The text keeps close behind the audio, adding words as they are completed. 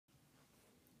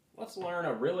let's learn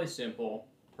a really simple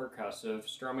percussive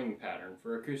strumming pattern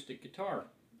for acoustic guitar.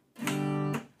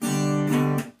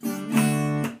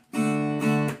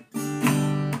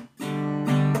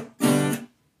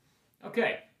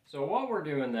 Okay, so what we're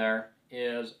doing there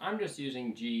is I'm just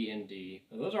using G and D.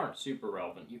 Now, those aren't super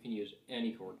relevant. You can use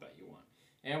any chord that you want.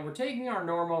 And we're taking our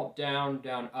normal down,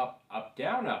 down, up, up,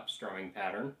 down, up strumming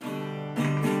pattern.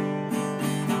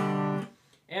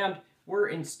 And we're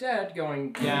instead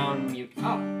going down, mute,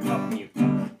 up, mute,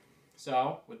 up.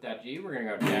 So with that G, we're going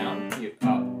to go down, mute,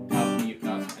 up, mute,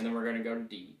 up. And then we're going to go to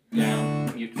D.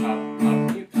 Down, mute,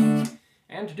 up, mute, up.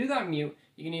 And to do that mute,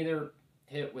 you can either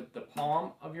hit with the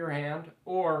palm of your hand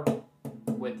or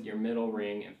with your middle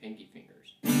ring and pinky fingers.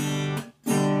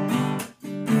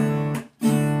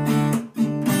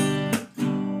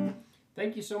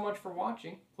 Thank you so much for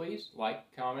watching. Please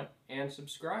like, comment, and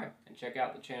subscribe. And check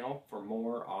out the channel for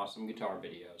more awesome guitar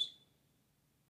videos.